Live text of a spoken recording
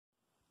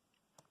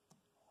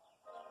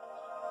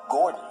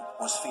Gordon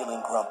was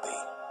feeling grumpy.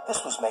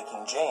 This was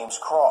making James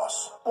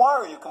cross. Why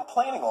are you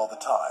complaining all the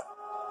time?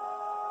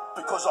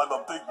 Because I'm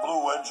a big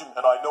blue engine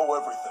and I know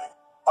everything.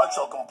 I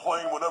shall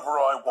complain whenever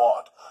I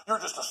want. You're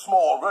just a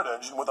small red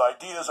engine with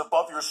ideas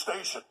above your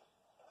station.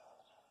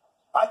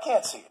 I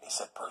can't see any,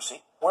 said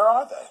Percy. Where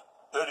are they?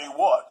 Any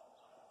what?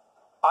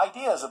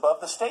 Ideas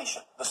above the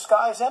station. The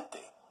sky's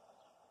empty.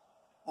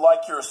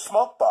 Like your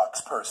smoke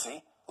box,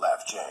 Percy,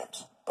 laughed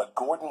James. But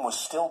Gordon was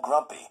still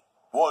grumpy.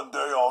 One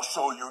day I'll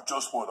show you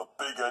just what a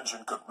big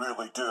engine can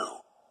really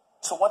do.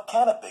 So what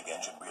can a big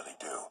engine really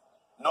do?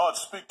 Not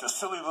speak to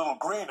silly little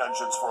green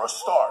engines for a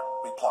start,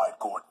 replied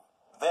Gordon.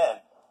 Then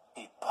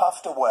he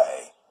puffed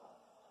away.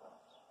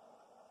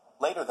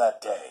 Later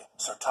that day,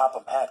 Sir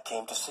Topham Hatt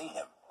came to see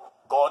him.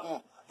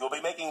 Gordon, you'll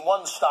be making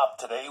one stop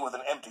today with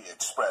an empty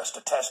express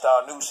to test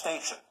our new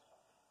station.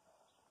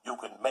 You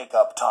can make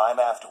up time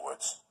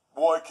afterwards.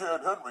 Why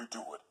can't Henry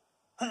do it?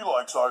 He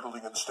likes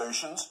idling in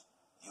stations.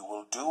 You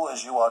will do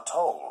as you are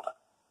told.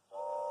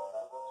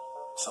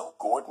 So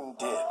Gordon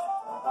did.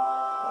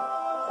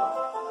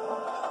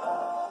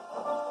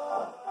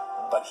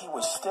 But he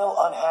was still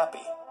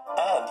unhappy,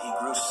 and he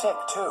grew sick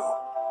too.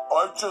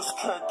 I just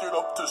can't get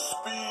up to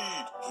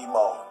speed, he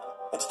moaned.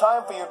 It's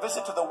time for your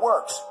visit to the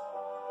works.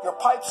 Your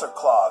pipes are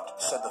clogged,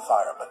 said the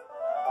fireman.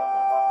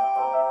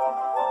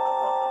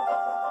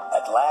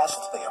 At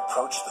last they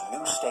approached the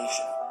new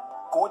station.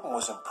 Gordon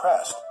was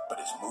impressed, but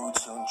his mood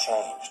soon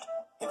changed.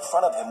 In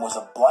front of him was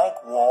a blank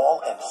wall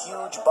and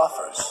huge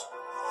buffers.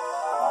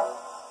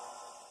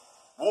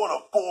 What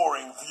a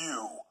boring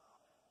view.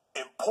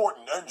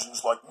 Important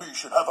engines like me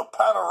should have a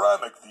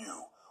panoramic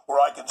view, where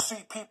I can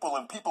see people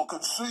and people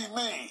can see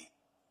me.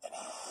 And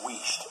he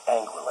wheezed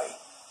angrily.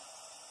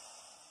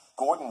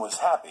 Gordon was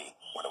happy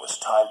when it was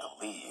time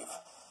to leave.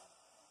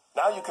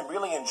 Now you can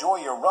really enjoy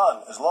your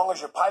run as long as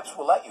your pipes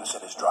will let you,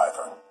 said his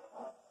driver.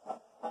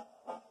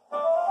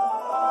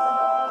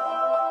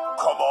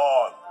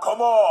 Come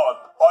on,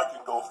 I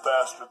can go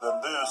faster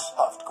than this,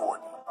 puffed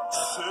Gordon.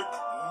 Sick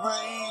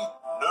me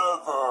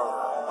never.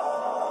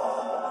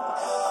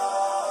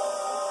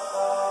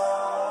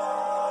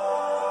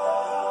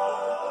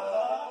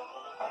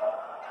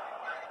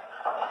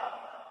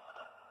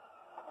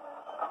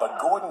 But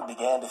Gordon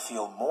began to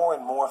feel more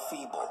and more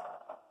feeble,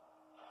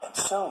 and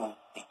soon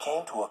he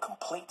came to a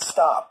complete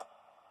stop.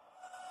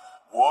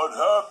 What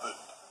happened?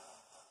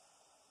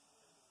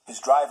 His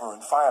driver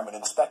and fireman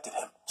inspected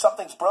him.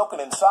 Something's broken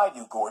inside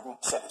you, Gordon,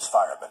 said his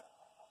fireman.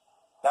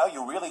 Now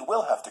you really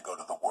will have to go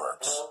to the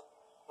works.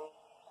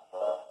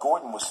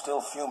 Gordon was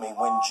still fuming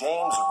when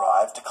James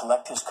arrived to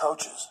collect his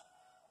coaches.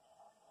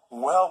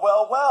 Well,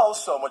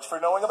 so much for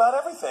knowing about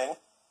everything.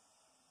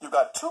 You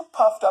got too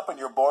puffed up in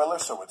your boiler,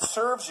 so it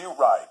serves you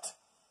right.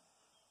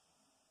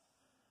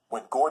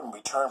 When Gordon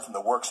returned from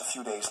the works a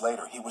few days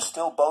later, he was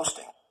still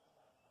boasting.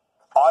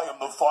 I am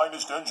the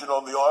finest engine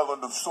on the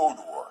island of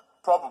Sodor.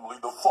 Probably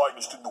the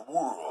finest in the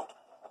world.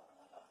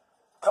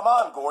 Come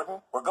on,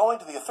 Gordon. We're going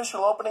to the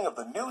official opening of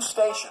the new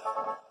station.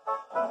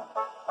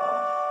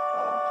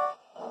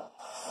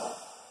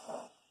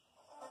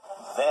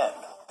 Then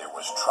there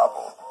was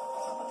trouble.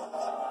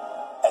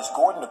 As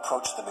Gordon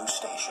approached the new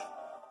station,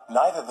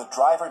 neither the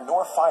driver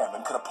nor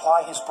fireman could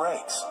apply his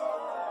brakes.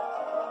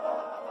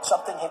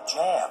 Something had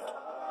jammed.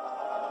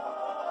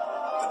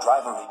 The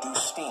driver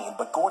reduced steam,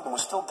 but Gordon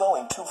was still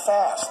going too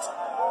fast.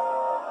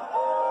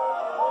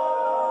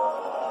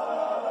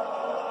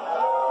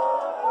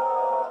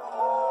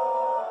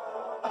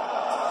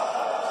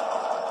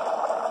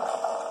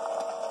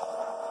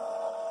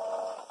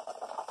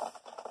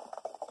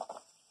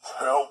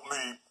 Help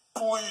me,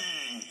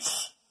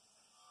 please.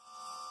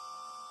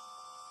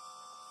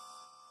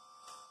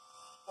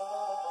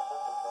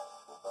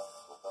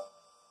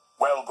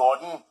 Well,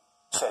 Gordon,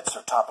 said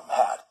Sir Topham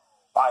Hatt,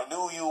 I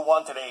knew you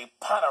wanted a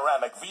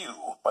panoramic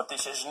view, but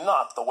this is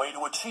not the way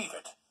to achieve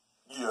it.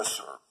 Yes,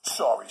 sir.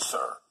 Sorry,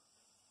 sir.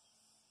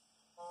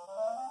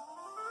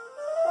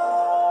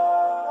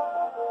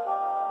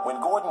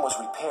 When Gordon was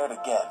repaired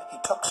again, he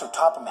took Sir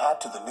Topham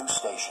Hatt to the new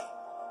station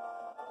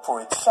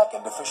for its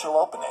second official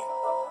opening.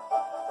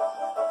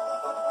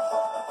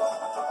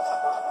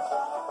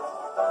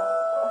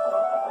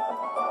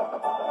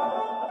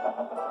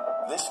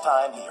 This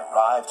time he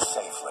arrived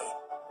safely,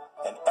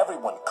 and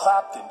everyone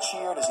clapped and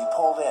cheered as he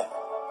pulled in.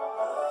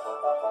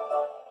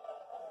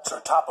 Sir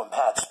Topham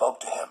Hatt spoke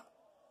to him.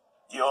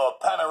 Your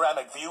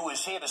panoramic view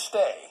is here to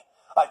stay.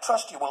 I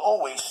trust you will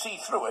always see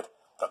through it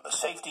from the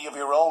safety of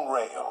your own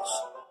rails.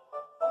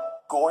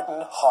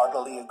 Gordon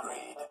heartily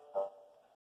agreed.